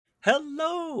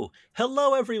Hello!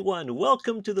 Hello, everyone!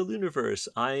 Welcome to the Luniverse.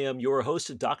 I am your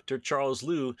host, Dr. Charles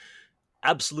Liu.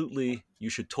 Absolutely, you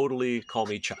should totally call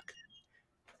me Chuck.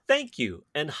 Thank you,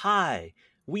 and hi.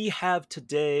 We have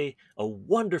today a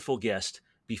wonderful guest.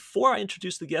 Before I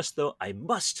introduce the guest, though, I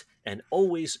must and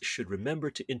always should remember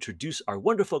to introduce our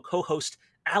wonderful co host,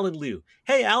 Alan Liu.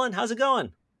 Hey, Alan, how's it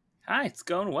going? Hi, it's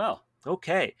going well.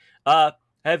 Okay. Uh,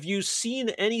 have you seen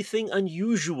anything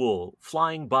unusual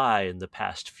flying by in the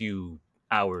past few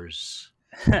hours?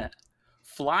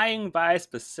 Flying by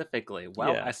specifically.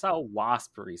 Well, Yeah. I saw a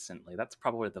wasp recently. That's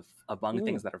probably among Ooh,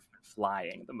 things that are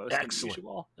flying the most excellent.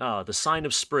 unusual. The sign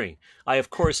of spring. I, of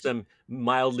course, am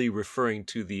mildly referring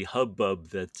to the hubbub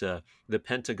that the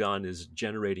Pentagon is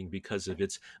generating because of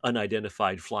its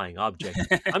unidentified flying object.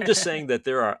 I'm just saying that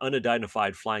there are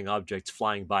unidentified flying objects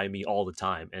flying by me all the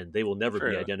time, and they will never be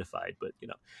True. identified. But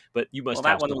you Well, must that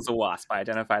have one some. was a wasp. I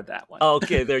identified that one.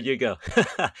 Okay, there you go.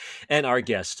 And our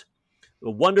guest, the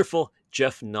wonderful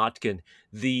Geoff Notkin,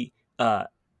 the uh,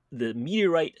 the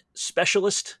meteorite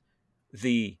specialist,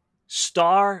 the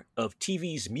star of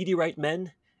TV's Meteorite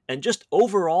Men, and just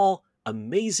overall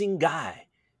amazing guy,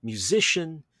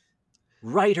 musician,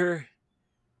 writer,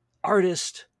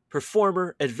 artist,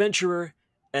 performer, adventurer,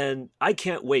 and I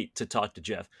can't wait to talk to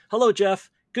Geoff. Hello, Geoff.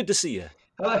 Good to see you.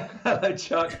 Hello, hello,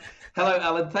 Chuck. Hello,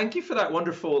 Alan. Thank you for that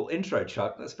wonderful intro,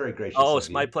 Chuck. That's very gracious Oh, of it's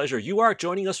my you. pleasure. You are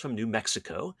joining us from New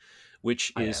Mexico,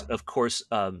 which I is, am. of course,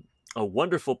 a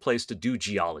wonderful place to do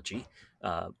geology.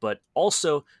 But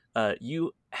also,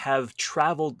 you have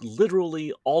traveled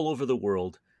literally all over the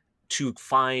world to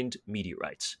find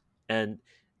meteorites. And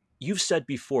you've said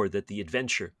before that the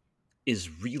adventure is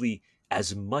really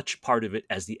as much part of it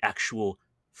as the actual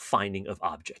finding of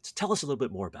objects. Tell us a little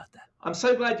bit more about that. I'm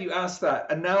so glad you asked that.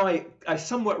 And now I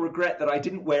somewhat regret that I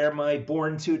didn't wear my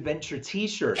Born to Adventure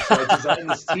t-shirt. So I designed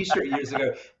this t-shirt years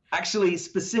ago. Actually,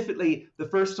 specifically, the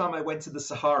first time I went to the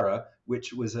Sahara,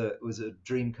 which was a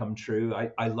dream come true.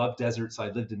 I love deserts. I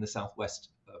lived in the southwest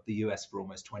of the US for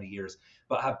almost 20 years,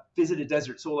 but have visited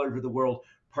deserts all over the world,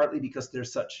 partly because they're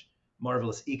such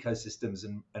marvelous ecosystems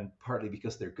and partly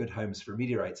because they're good homes for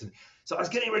meteorites. And so I was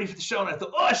getting ready for the show and I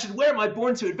thought, oh, I should wear my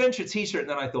Born to Adventure t-shirt. And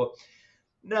then I thought,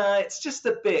 no, it's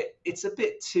a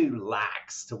bit too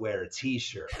lax to wear a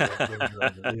t-shirt when you're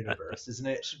on the universe, isn't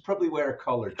it? Should probably wear a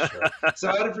collared shirt. So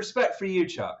out of respect for you,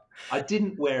 Chuck, I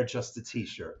didn't wear just a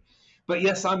t-shirt. But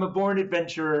yes, I'm a born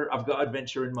adventurer. I've got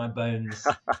adventure in my bones.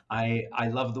 I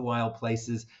love the wild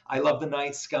places. I love the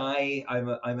night sky. I'm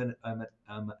an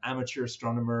amateur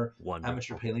astronomer,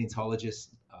 amateur Wonderful.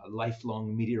 paleontologist,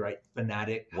 lifelong meteorite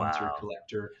fanatic, hunter Wow.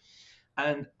 collector,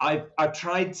 and I've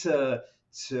tried to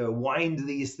wind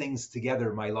these things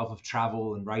together, my love of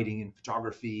travel and writing and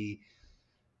photography,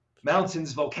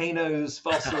 mountains, volcanoes,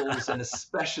 fossils, and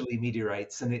especially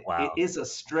meteorites. And it Wow. is a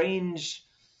strange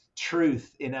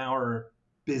truth in our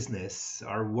business,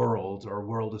 our world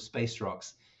of space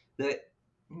rocks, that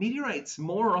meteorites,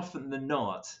 more often than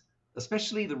not,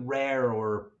 especially the rare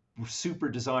or super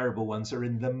desirable ones, are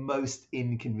in the most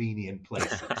inconvenient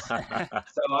places.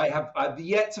 So I've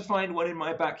yet to find one in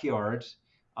my backyard.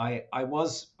 I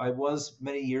was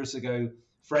many years ago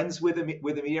friends with a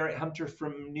meteorite hunter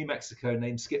from New Mexico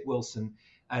named Skip Wilson,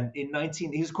 and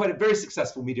he was quite a very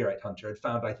successful meteorite hunter. Had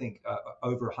found, I think,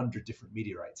 over 100 different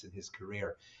meteorites in his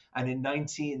career. And in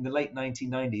the late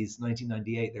 1990s,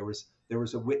 1998, there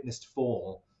was a witnessed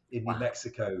fall in New Wow.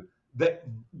 Mexico that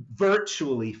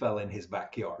virtually fell in his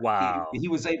backyard. He Wow. he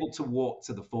was able to walk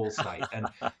to the fall site, and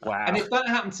Wow. if that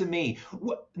happened to me,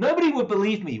 nobody would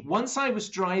believe me. Once I was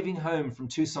driving home from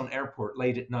Tucson Airport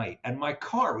late at night, and my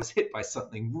car was hit by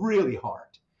something really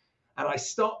hard. And I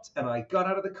stopped and I got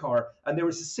out of the car, and there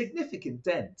was a significant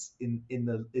dent in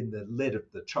the lid of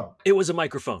the trunk. It was a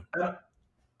microphone. And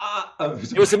it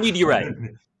was a It was a meteorite.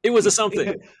 microphone. It was a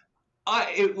something.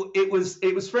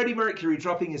 It was Freddie Mercury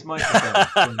dropping his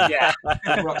microphone Yeah.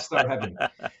 from Rockstar Heaven.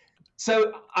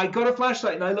 So I got a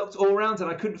flashlight and I looked all around and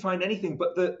I couldn't find anything,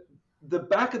 but the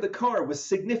back of the car was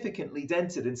significantly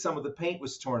dented and some of the paint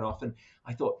was torn off. And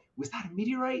I thought, was that a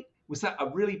meteorite? Was that a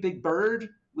really big bird?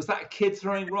 Was that a kid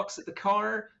throwing rocks at the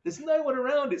car? There's no one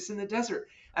around. It's in the desert.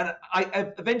 And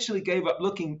I eventually gave up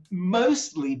looking,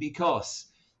 mostly because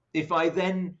if I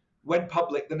then went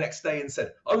public the next day and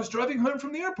said, I was driving home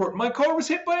from the airport, my car was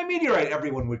hit by a meteorite,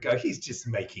 everyone would go, he's just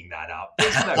making that up.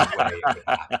 There's no way it would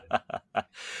happen.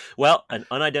 Well, an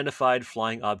unidentified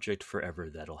flying object forever,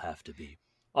 that'll have to be.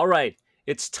 All right,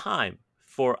 it's time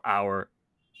for our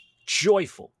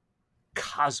joyful,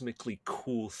 cosmically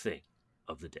cool thing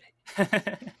of the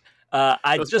day.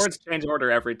 I Those just words change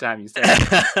order every time you say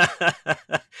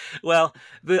it. well,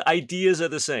 the ideas are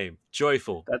the same: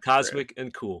 joyful, That's cosmic,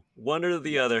 and cool. One or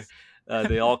the other, Yes.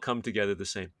 they all come together the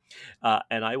same.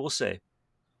 And I will say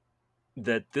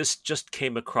that this just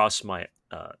came across my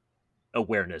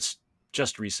awareness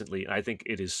just recently, and I think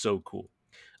it is so cool.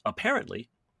 Apparently,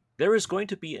 there is going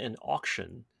to be an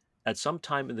auction at some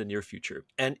time in the near future,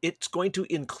 and it's going to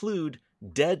include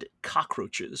dead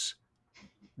cockroaches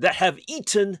that have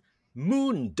eaten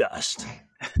moon dust.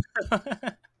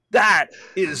 That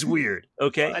is weird.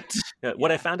 Okay. What?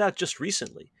 What I Yeah. found out just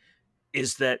recently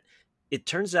is that it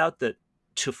turns out that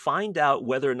to find out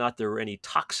whether or not there were any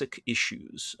toxic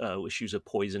issues, issues of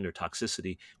poison or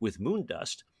toxicity with moon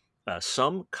dust,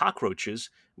 some cockroaches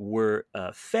were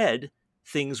fed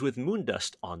things with moon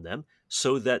dust on them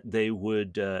so that they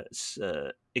would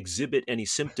exhibit any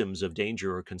symptoms of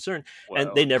danger or concern.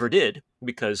 And they Whoa. never did,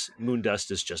 because moon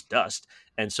dust is just dust.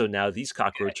 And so now these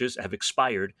cockroaches have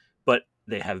expired, but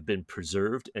they have been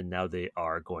preserved, and now they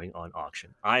are going on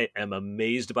auction. I am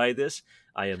amazed by this.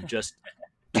 I am just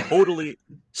totally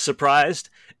surprised.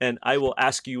 And I will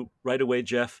ask you right away,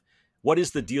 Geoff, what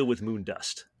is the deal with moon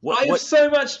dust? I have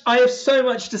so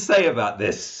much to say about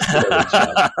this story,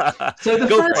 Chuck. So the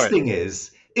Go first for it. thing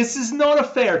is this is not a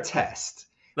fair test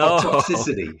No. of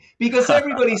toxicity, because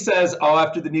everybody says, oh,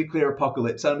 after the nuclear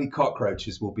apocalypse, only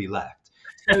cockroaches will be left.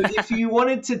 So if you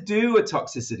wanted to do a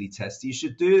toxicity test, you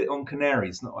should do it on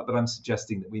canaries. Not that I'm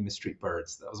suggesting that we mistreat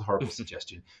birds. That was a horrible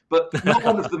suggestion. But not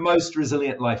one of the most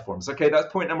resilient life forms. Okay,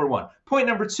 that's point number one. Point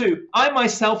number two, I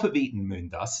myself have eaten moon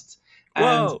dust.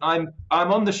 And Whoa.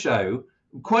 I'm on the show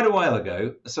quite a while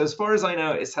ago. So as far as I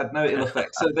know, it's had no ill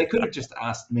effect. So they could have just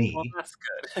asked me. Well, that's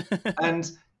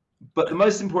good. But the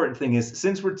most important thing is,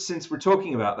 since we're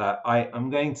talking about that,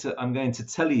 I'm going to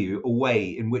tell you a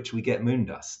way in which we get moon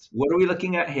dust. What are we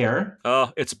looking at here?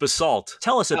 Oh, it's basalt.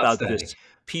 Tell us about Outstanding. this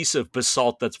piece of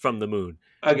basalt that's from the moon.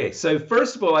 Okay, so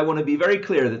first of all, I want to be very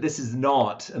clear that this is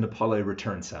not an Apollo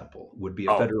return sample. It would be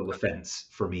a federal offense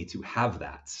for me to have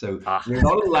that. So we're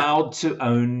not allowed to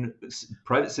own,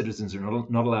 private citizens are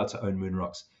not allowed to own moon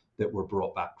rocks that were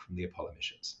brought back from the Apollo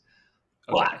missions.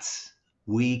 Okay. But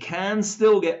we can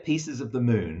still get pieces of the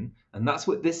moon, and that's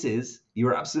what this is. You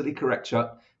are absolutely correct,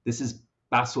 Chuck. This is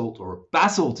basalt, or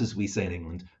basalt as we say in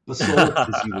England, basalt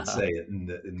as you would say it in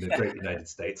the great United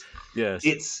States. Yes.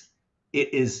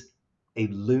 It is a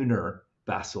lunar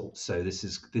basalt. So this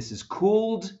is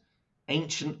cooled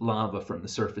ancient lava from the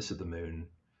surface of the moon.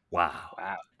 Wow.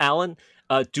 Alan,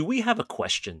 do we have a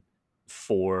question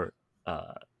for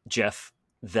Geoff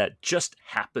that just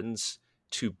happens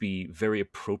to be very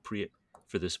appropriate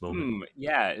for this moment?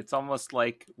 Yeah, it's almost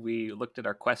like we looked at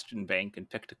our question bank and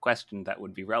picked a question that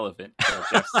would be relevant to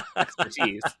Geoff's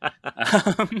expertise.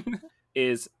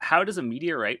 Is how does a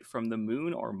meteorite from the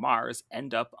moon or Mars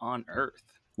end up on Earth?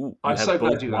 Ooh, I'm so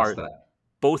glad you asked that.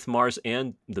 Both Mars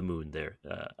and the moon there.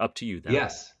 Up to you then.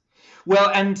 Yes. Well,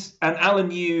 and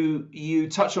Alan, you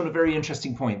touched on a very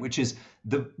interesting point, which is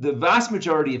the vast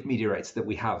majority of meteorites that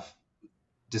we have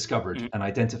discovered and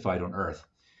identified on Earth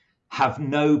have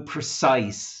no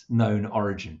precise known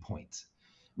origin point.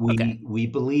 We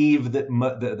believe that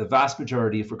the vast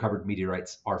majority of recovered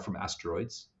meteorites are from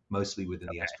asteroids, mostly within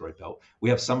the asteroid belt. We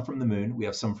have some from the moon, we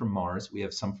have some from Mars, we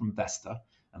have some from Vesta,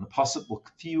 and a possible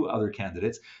few other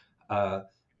candidates.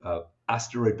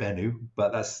 Asteroid Bennu,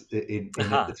 but that's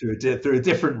through a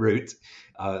different route.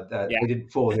 We didn't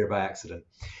fall here by accident.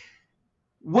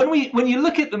 When you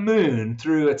look at the moon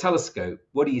through a telescope,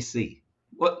 what do you see?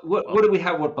 What do we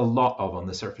have a lot of on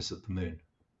the surface of the moon?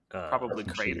 Probably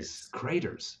craters.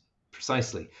 Craters,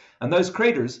 precisely. And those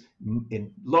craters,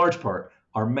 in large part,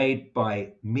 are made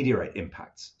by meteorite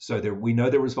impacts. So we know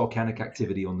there was volcanic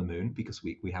activity on the moon because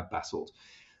we have basalt.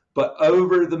 But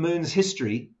over the moon's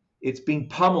history, it's been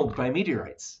pummeled by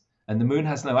meteorites. And the moon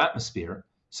has no atmosphere,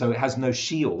 so it has no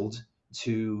shield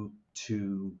to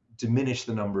diminish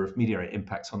the number of meteorite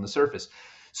impacts on the surface.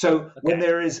 So when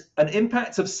there is an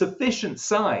impact of sufficient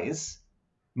size,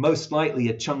 most likely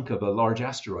a chunk of a large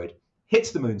asteroid,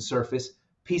 hits the moon's surface,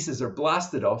 pieces are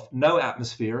blasted off, no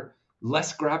atmosphere,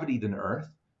 less gravity than Earth.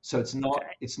 So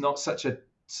it's not such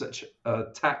a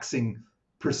taxing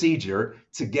procedure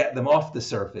to get them off the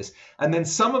surface. And then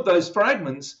some of those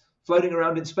fragments floating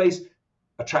around in space,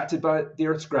 attracted by the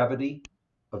Earth's gravity,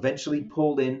 eventually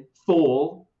pulled in,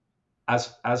 fall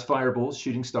as fireballs,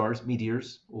 shooting stars,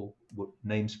 meteors, or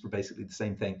names for basically the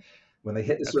same thing. When they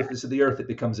hit the surface of the Earth, it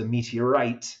becomes a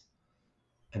meteorite.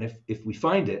 And if we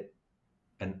find it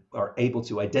and are able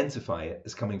to identify it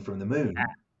as coming from the moon,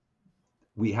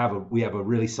 we have a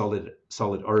really solid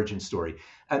origin story.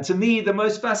 And to me, the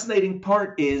most fascinating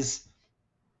part is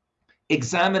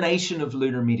examination of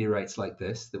lunar meteorites like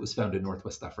this that was found in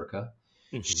Northwest Africa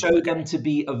Mhm. showed Okay. them to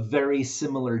be a very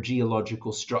similar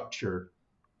geological structure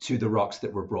to the rocks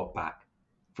that were brought back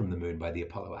from the moon by the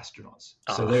Apollo astronauts.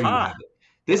 So there you Aha. have it.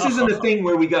 This isn't a Oh, thing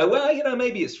where we go, well,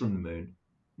 maybe it's from the moon.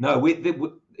 No,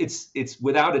 it's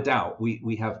without a doubt.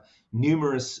 We have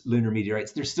numerous lunar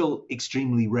meteorites. They're still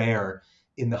extremely rare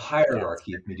in the yes.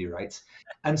 hierarchy of meteorites.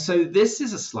 And so this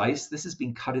is a slice. This has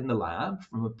been cut in the lab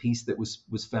from a piece that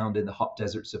was found in the hot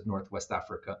deserts of Northwest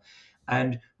Africa.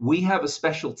 And we have a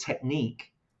special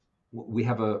technique. We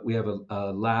have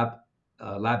a lab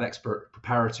expert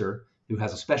preparator who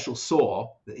has a special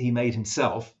saw that he made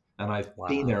himself, and I've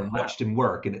been there Wow. and watched him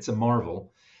work, and it's a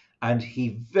marvel. And he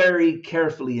very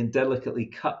carefully and delicately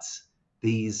cuts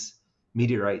these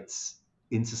meteorites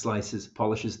into slices,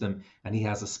 polishes them, and he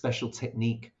has a special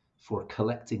technique for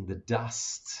collecting the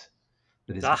dust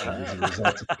that is made as a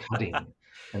result of cutting.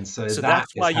 And so So that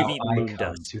that's is why you've how eaten I moon come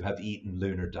dust. to have eaten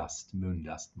lunar dust, moon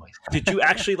dust myself. Did you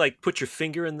actually like put your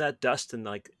finger in that dust and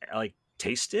like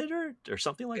taste it or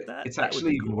something like that? It's That would be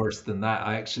actually even cool. worse than that.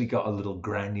 I actually got a little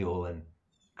granule and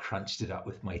crunched it up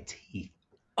with my teeth.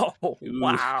 Oh, Ooh.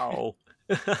 wow.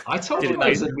 I told Did you it I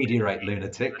was taste? a meteorite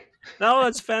lunatic. No,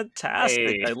 it's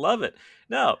fantastic. Hey. I love it.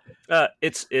 No,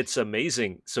 it's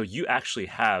amazing. So you actually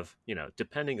have,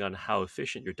 depending on how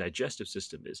efficient your digestive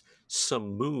system is,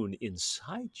 some moon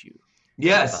inside you.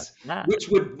 How about Yes, that? which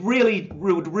would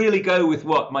really go with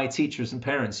what my teachers and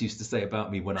parents used to say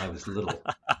about me when I was little.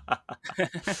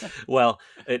 Well,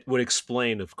 it would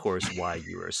explain, of course, why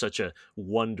you are such a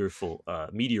wonderful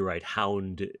meteorite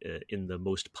hound in the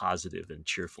most positive and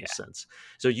cheerful Yeah. sense.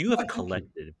 So you have Oh, thank you.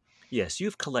 collected, yes,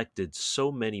 you've collected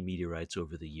so many meteorites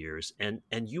over the years, and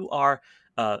you are.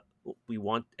 Uh, we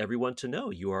want everyone to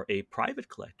know you are a private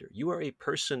collector. You are a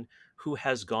person who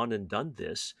has gone and done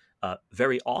this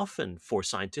very often for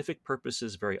scientific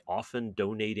purposes, very often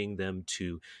donating them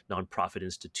to nonprofit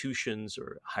institutions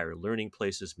or higher learning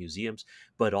places, museums,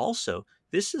 but also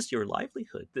this is your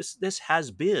livelihood. This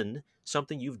has been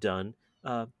something you've done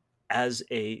uh, as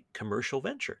a commercial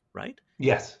venture, right?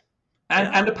 Yes, and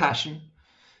Yeah, a passion.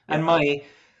 And yeah.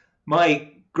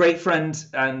 my great friend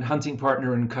and hunting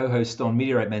partner and co-host on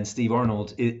Meteorite Men, Steve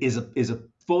Arnold, is a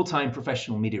full-time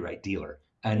professional meteorite dealer.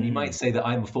 And you might Mm. say that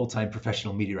I'm a full-time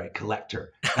professional meteorite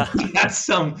collector. And we have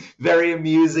some very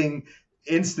amusing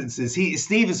instances.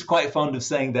 Steve is quite fond of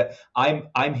saying that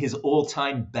I'm his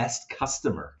all-time best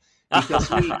customer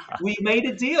because we made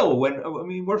a deal when I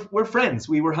mean we're friends.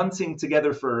 We were hunting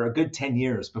together for a good 10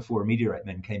 years before Meteorite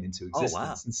Men came into Oh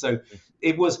wow. existence. And so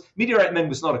it was Meteorite Men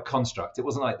was not a construct. It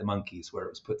wasn't like the Monkeys where it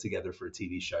was put together for a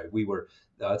TV show. We were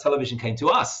television came to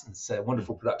us and said, a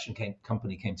wonderful production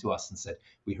company came to us and said,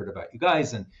 we heard about you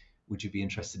guys and would you be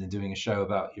interested in doing a show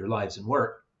about your lives and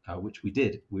work? Which we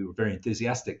did. We were very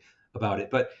enthusiastic about it.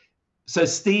 But so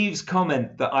Steve's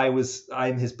comment that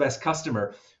I'm his best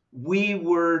customer, we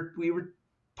were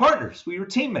partners, we were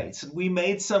teammates, and we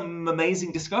made some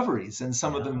amazing discoveries, and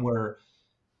some of Yeah. them were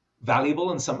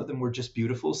valuable and some of them were just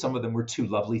beautiful. Some of them were too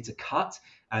lovely to cut.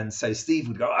 And so Steve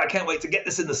would go, oh, I can't wait to get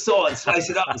this in the saw and slice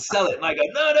it up and sell it. And I go,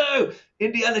 no,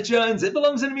 Indiana Jones, it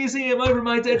belongs in a museum over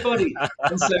my dead body.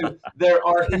 And so there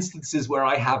are instances where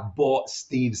I have bought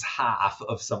Steve's half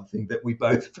of something that we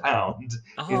both found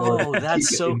in order Oh, to that's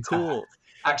keep it so intact. cool.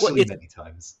 Well, Actually, many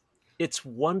times. it's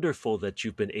wonderful that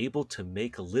you've been able to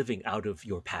make a living out of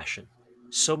your passion.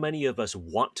 So many of us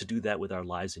want to do that with our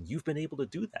lives, and you've been able to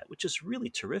do that, which is really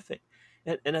terrific.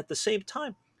 And at the same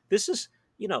time, this is,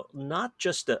 not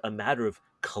just a matter of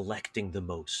collecting the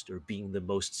most or being the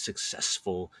most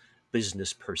successful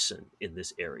business person in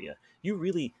this area. You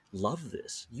really love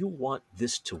this. You want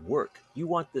this to work. You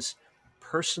want this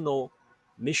personal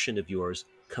mission of yours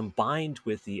combined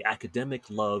with the academic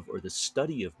love or the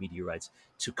study of meteorites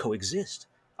to coexist.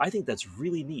 I think that's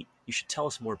really neat. You should tell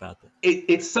us more about that.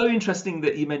 It's so interesting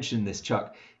that you mentioned this,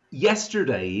 Chuck.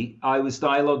 Yesterday, I was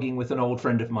dialoguing with an old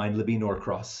friend of mine, Libby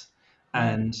Norcross,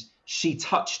 and she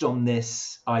touched on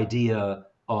this idea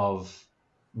of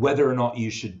whether or not you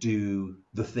should do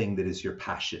the thing that is your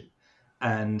passion.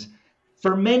 And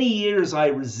for many years, I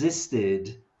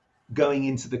resisted going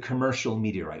into the commercial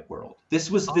meteorite world. This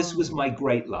was my Oh,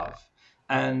 great love,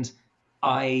 and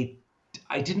I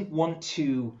I didn't want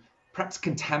to. Perhaps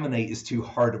contaminate is too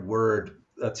hard a word,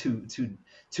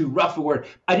 too rough a word.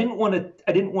 I didn't want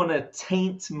to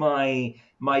taint my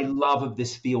love of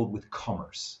this field with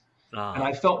commerce, and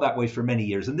I ah, felt that way for many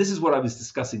years. And this is what I was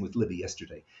discussing with Libby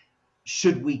yesterday.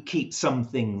 Should we keep some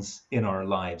things in our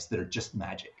lives that are just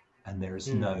magic and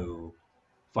there's hmm. no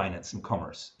finance and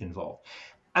commerce involved?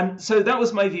 And so that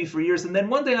was my view for years. And then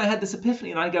one day I had this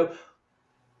epiphany, and I go,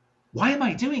 why am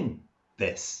I doing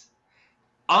this?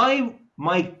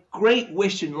 My great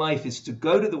wish in life is to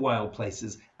go to the wild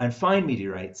places and find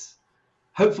meteorites,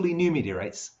 hopefully new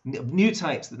meteorites, new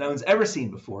types that no one's ever seen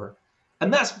before.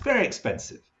 And that's very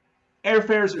expensive.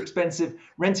 Airfares are expensive.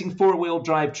 Renting four-wheel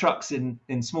drive trucks in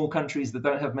small countries that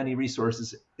don't have many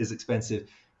resources is expensive.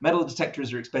 Metal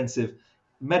detectors are expensive.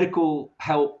 Medical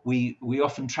help, we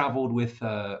often traveled with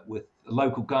a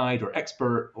local guide or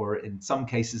expert, or in some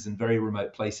cases in very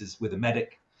remote places with a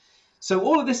medic. So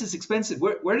all of this is expensive.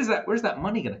 Where's that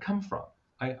money going to come from?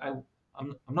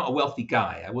 I'm not a wealthy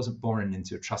guy. I wasn't born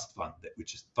into a trust fund that would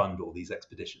just fund all these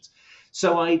expeditions.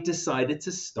 So I decided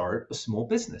to start a small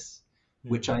business,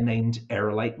 which I named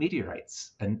Aerolite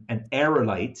Meteorites. And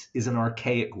aerolite is an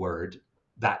archaic word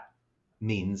that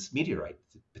means meteorite,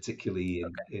 particularly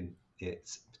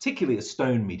it's particularly a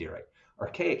stone meteorite,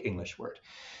 archaic English word.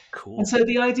 Cool. And so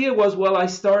the idea was, well, I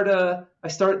start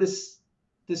this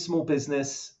small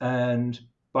business and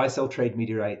buy, sell, trade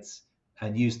meteorites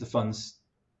and use the funds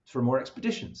for more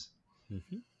expeditions.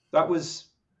 Mm-hmm. That was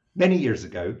many years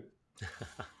ago.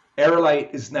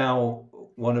 Aerolite is now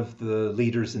one of the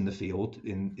leaders in the field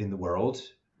in the world,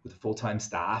 with a full-time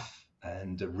staff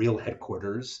and a real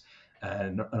headquarters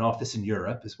and an office in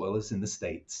Europe as well as in the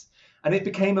States. And it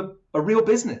became a real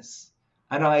business.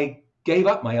 And I gave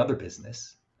up my other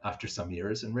business after some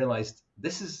years and realized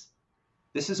this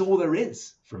is all there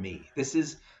is for me.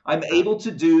 I'm able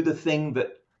to do the thing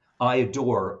that I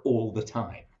adore all the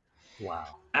time. Wow.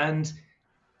 And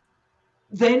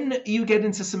then you get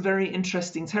into some very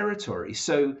interesting territory.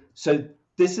 So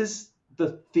this is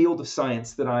the field of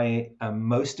science that I am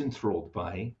most enthralled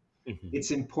by. Mm-hmm. It's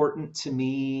important to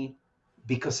me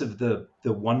because of the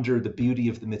wonder, the beauty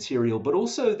of the material, but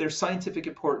also there's scientific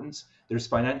importance, there's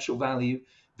financial value,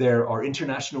 there are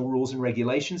international rules and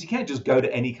regulations. You can't just go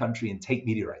to any country and take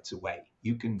meteorites away.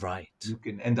 You can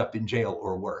end up in jail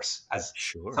or worse, as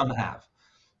some have.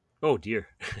 Oh dear.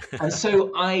 And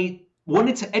so I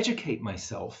wanted to educate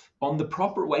myself on the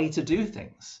proper way to do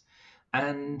things,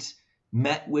 and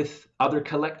met with other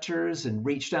collectors and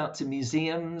reached out to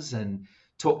museums and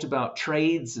talked about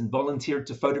trades and volunteered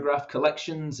to photograph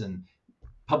collections and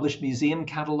published museum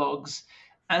catalogs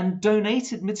and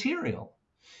donated material.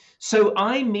 So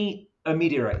I meet a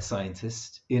meteorite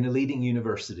scientist in a leading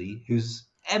university who's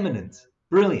eminent,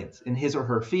 brilliant in his or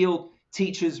her field,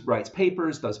 teaches, writes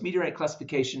papers, does meteorite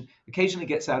classification, occasionally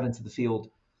gets out into the field.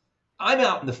 I'm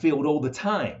out in the field all the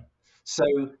time.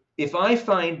 So if I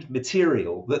find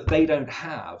material that they don't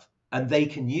have and they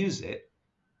can use it,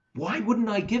 why wouldn't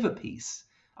I give a piece?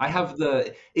 I have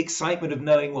the excitement of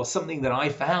knowing, well, something that I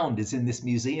found is in this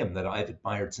museum that I've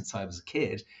admired since I was a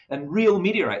kid. And real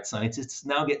meteorite scientists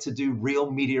now get to do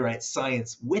real meteorite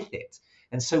science with it.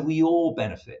 And so we all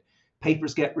benefit.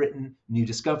 Papers get written, new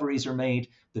discoveries are made,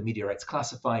 the meteorite's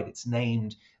classified, it's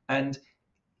named, and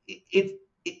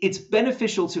it's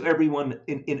beneficial to everyone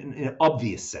in an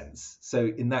obvious sense. So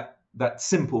in that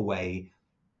simple way,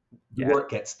 work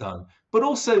gets done. But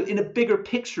also in a bigger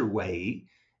picture way,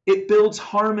 it builds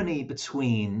harmony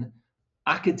between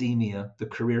academia, the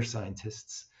career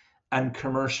scientists, and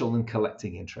commercial and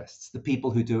collecting interests, the people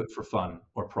who do it for fun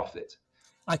or profit.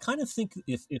 I kind of think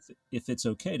if it's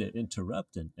okay to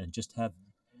interrupt and just have,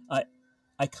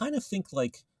 I kind of think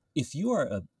like if you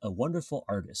are a wonderful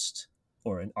artist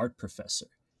or an art professor,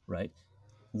 right?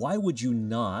 Why would you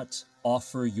not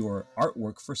offer your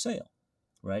artwork for sale,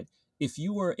 right? If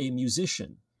you were a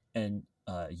musician and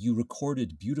you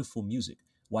recorded beautiful music,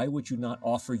 why would you not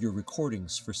offer your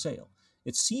recordings for sale?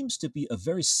 It seems to be a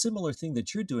very similar thing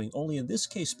that you're doing, only in this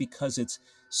case, because it's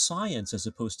science as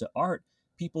opposed to art,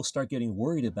 people start getting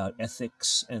worried about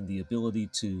ethics and the ability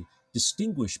to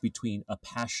distinguish between a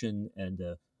passion and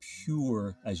a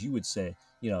pure, as you would say,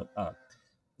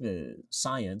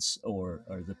 science or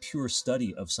the pure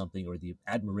study of something or the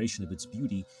admiration of its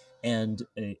beauty, and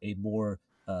a more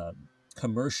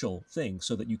commercial thing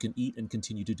so that you can eat and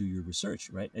continue to do your research,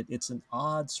 right? It's an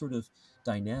odd sort of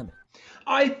dynamic.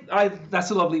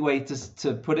 That's a lovely way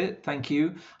to put it. Thank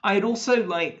you. I'd also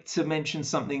like to mention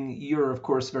something you're, of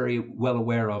course, very well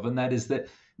aware of, and that is that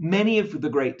many of the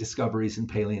great discoveries in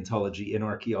paleontology, in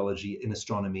archaeology, in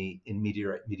astronomy, in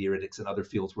meteoritics, and other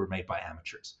fields were made by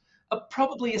amateurs.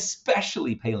 Probably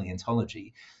especially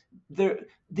paleontology.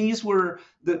 These were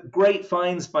the great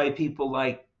finds by people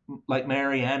like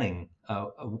Mary Anning,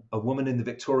 a woman in the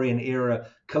Victorian era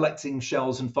collecting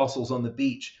shells and fossils on the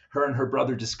beach, her and her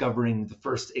brother discovering the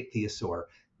first ichthyosaur.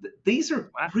 These are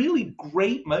really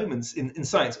great moments in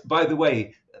science. By the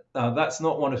way, that's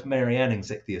not one of Mary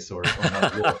Anning's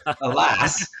ichthyosaurs,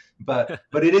 alas, but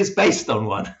it is based on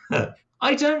one.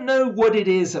 I don't know what it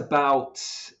is about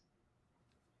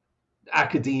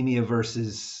academia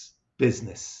versus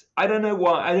business. I don't know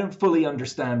why. I don't fully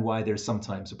understand why there's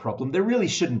sometimes a problem. There really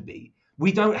shouldn't be.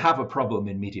 We don't have a problem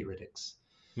in meteoritics.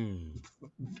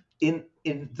 In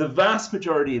the vast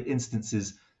majority of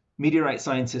instances, meteorite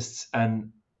scientists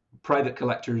and private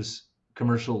collectors,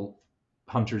 commercial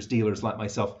hunters, dealers like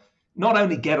myself, not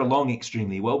only get along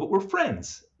extremely well, but we're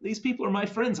friends. These people are my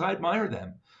friends. I admire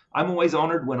them. I'm always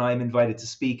honored when I'm invited to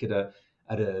speak at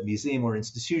a museum or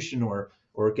institution, or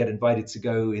get invited to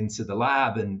go into the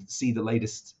lab and see the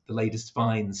latest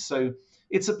finds. So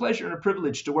it's a pleasure and a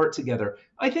privilege to work together.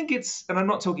 I think it's, and I'm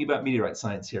not talking about meteorite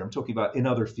science here, I'm talking about in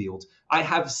other fields. I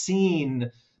have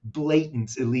seen blatant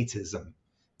elitism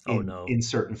in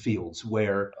certain fields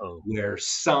where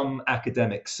some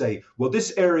academics say, well,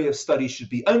 this area of study should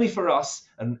be only for us,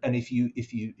 and if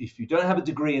you don't have a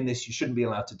degree in this, you shouldn't be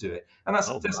allowed to do it. And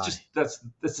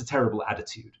that's a terrible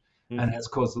attitude, and has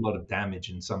caused a lot of damage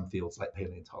in some fields like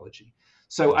paleontology.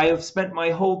 So I have spent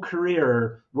my whole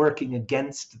career working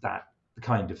against that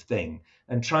kind of thing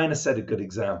and trying to set a good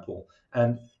example.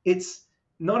 And it's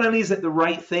not only is it the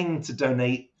right thing to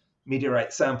donate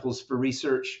meteorite samples for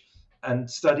research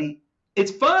and study, it's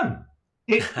fun.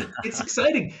 It's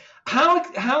exciting.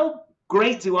 How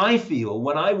great do I feel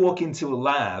when I walk into a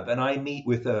lab and I meet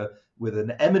with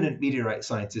an eminent meteorite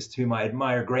scientist whom I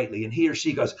admire greatly, and he or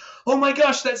she goes, "Oh my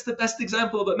gosh, that's the best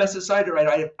example of a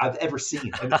mesosiderite I've ever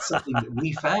seen, and it's something that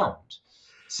we found."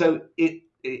 So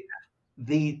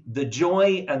the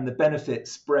joy and the benefit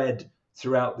spread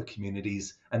throughout the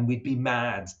communities, and we'd be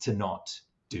mad to not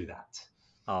do that.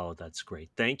 Oh, that's great.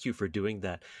 Thank you for doing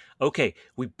that. Okay,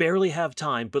 we barely have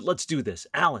time, but let's do this.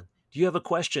 Alan, do you have a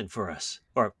question for us?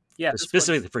 Or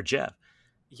specifically for Geoff?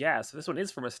 Yeah, so this one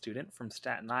is from a student from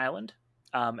Staten Island.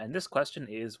 And this question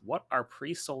is, what are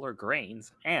pre-solar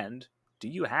grains, and do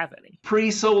you have any?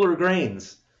 Pre-solar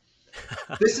grains.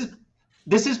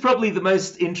 This is probably the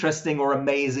most interesting or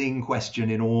amazing question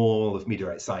in all of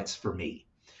meteorite science for me.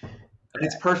 Okay. And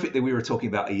it's perfect that we were talking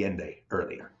about Allende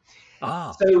earlier.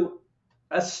 So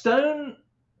a stone.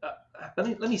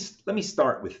 Let me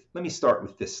start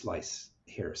with this slice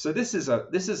here. So this is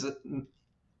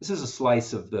a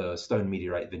slice of the stone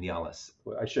meteorite Vinyalis.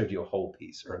 I showed you a whole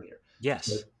piece earlier.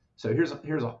 Yes. So here's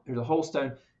a whole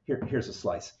stone. Here's a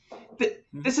slice.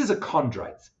 This is a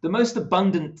chondrite. The most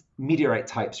abundant meteorite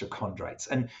types are chondrites,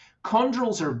 and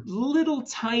chondrules are little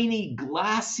tiny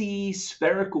glassy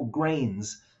spherical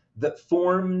grains that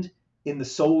formed in the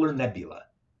solar nebula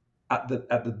at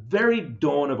the very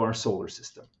dawn of our solar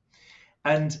system.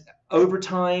 And over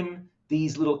time,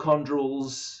 these little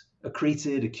chondrules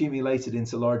accumulated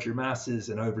into larger masses,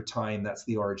 and over time, that's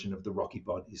the origin of the rocky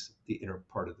bodies, the inner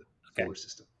part of the solar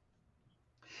system.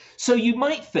 So you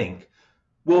might think,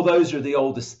 well, those are the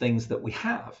oldest things that we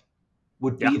have,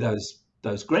 would be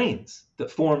those grains that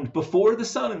formed before the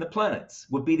sun and the planets,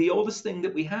 would be the oldest thing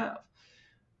that we have.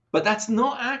 But that's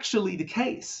not actually the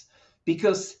case,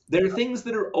 because there are things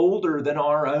that are older than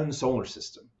our own solar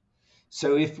system.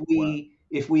 So if we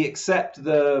accept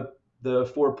the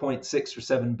 4.6 or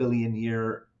 7 billion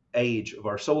year age of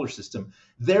our solar system,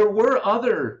 there were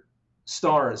other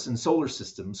stars and solar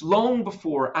systems long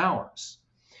before ours.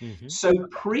 Mm-hmm. So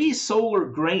pre-solar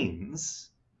grains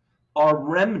are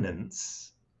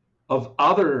remnants of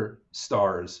other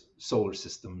stars, solar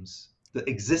systems that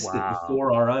existed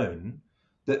before our own,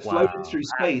 that floated through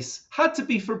space, had to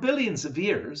be for billions of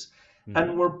years,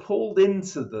 and were pulled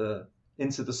into the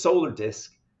solar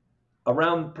disk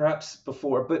around perhaps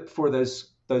before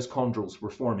those chondrules were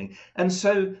forming. And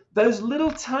so those little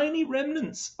tiny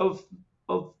remnants of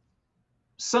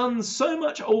suns so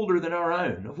much older than our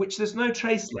own, of which there's no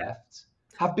trace left,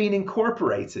 have been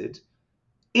incorporated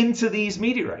into these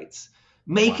meteorites,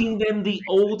 making them the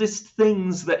oldest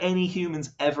things that any humans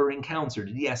ever encountered.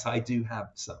 And yes, I do have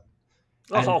some.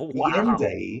 And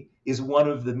Allende is one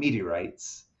of the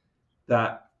meteorites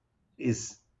that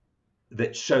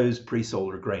shows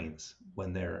pre-solar grains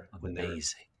when they're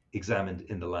examined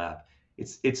in the lab.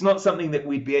 It's not something that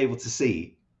we'd be able to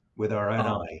see with our own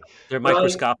eye. They're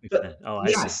microscopic.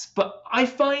 I see. But I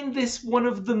find this one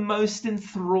of the most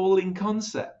enthralling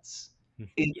concepts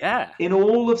in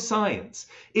all of science.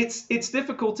 It's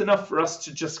difficult enough for us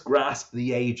to just grasp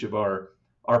the age of our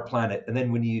planet, and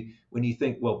then when you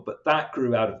think, well, but that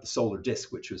grew out of the solar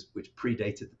disk, which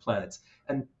predated the planets,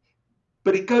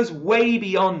 but it goes way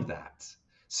beyond that.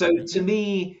 So to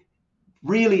me,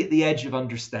 really at the edge of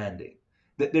understanding,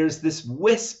 that there's this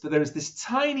wisp, there's this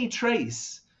tiny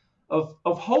trace of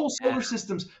whole solar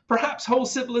systems, perhaps whole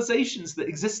civilizations that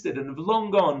existed and have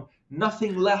long gone,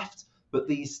 nothing left but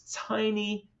these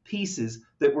tiny pieces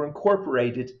that were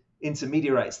incorporated into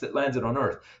meteorites that landed on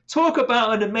Earth. Talk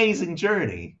about an amazing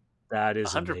journey. That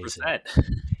is amazing. 100%.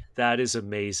 That is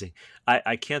amazing.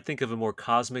 I can't think of a more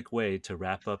cosmic way to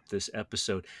wrap up this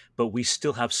episode, but we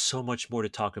still have so much more to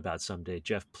talk about someday.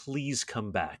 Geoff, please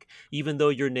come back. Even though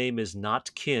your name is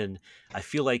Notkin, I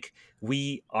feel like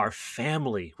we are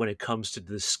family when it comes to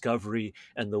the discovery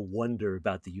and the wonder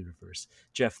about the universe.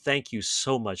 Geoff, thank you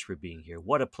so much for being here.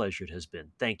 What a pleasure it has been.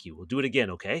 Thank you. We'll do it again,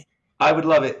 okay? I would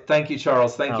love it. Thank you,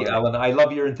 Charles. Thank All you, right. Alan. I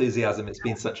love your enthusiasm. It's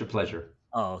been such a pleasure.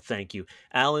 Oh, thank you.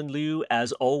 Alan Liu,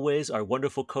 as always, our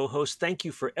wonderful co host, thank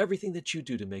you for everything that you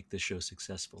do to make this show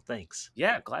successful. Thanks.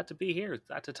 Yeah, glad to be here.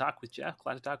 Glad to talk with Geoff.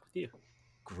 Glad to talk with you.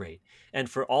 Great. And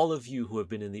for all of you who have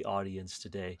been in the audience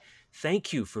today,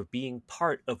 thank you for being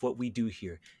part of what we do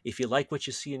here. If you like what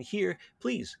you see and hear,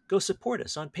 please go support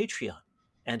us on Patreon.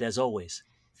 And as always,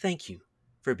 thank you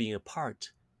for being a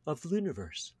part of the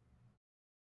universe.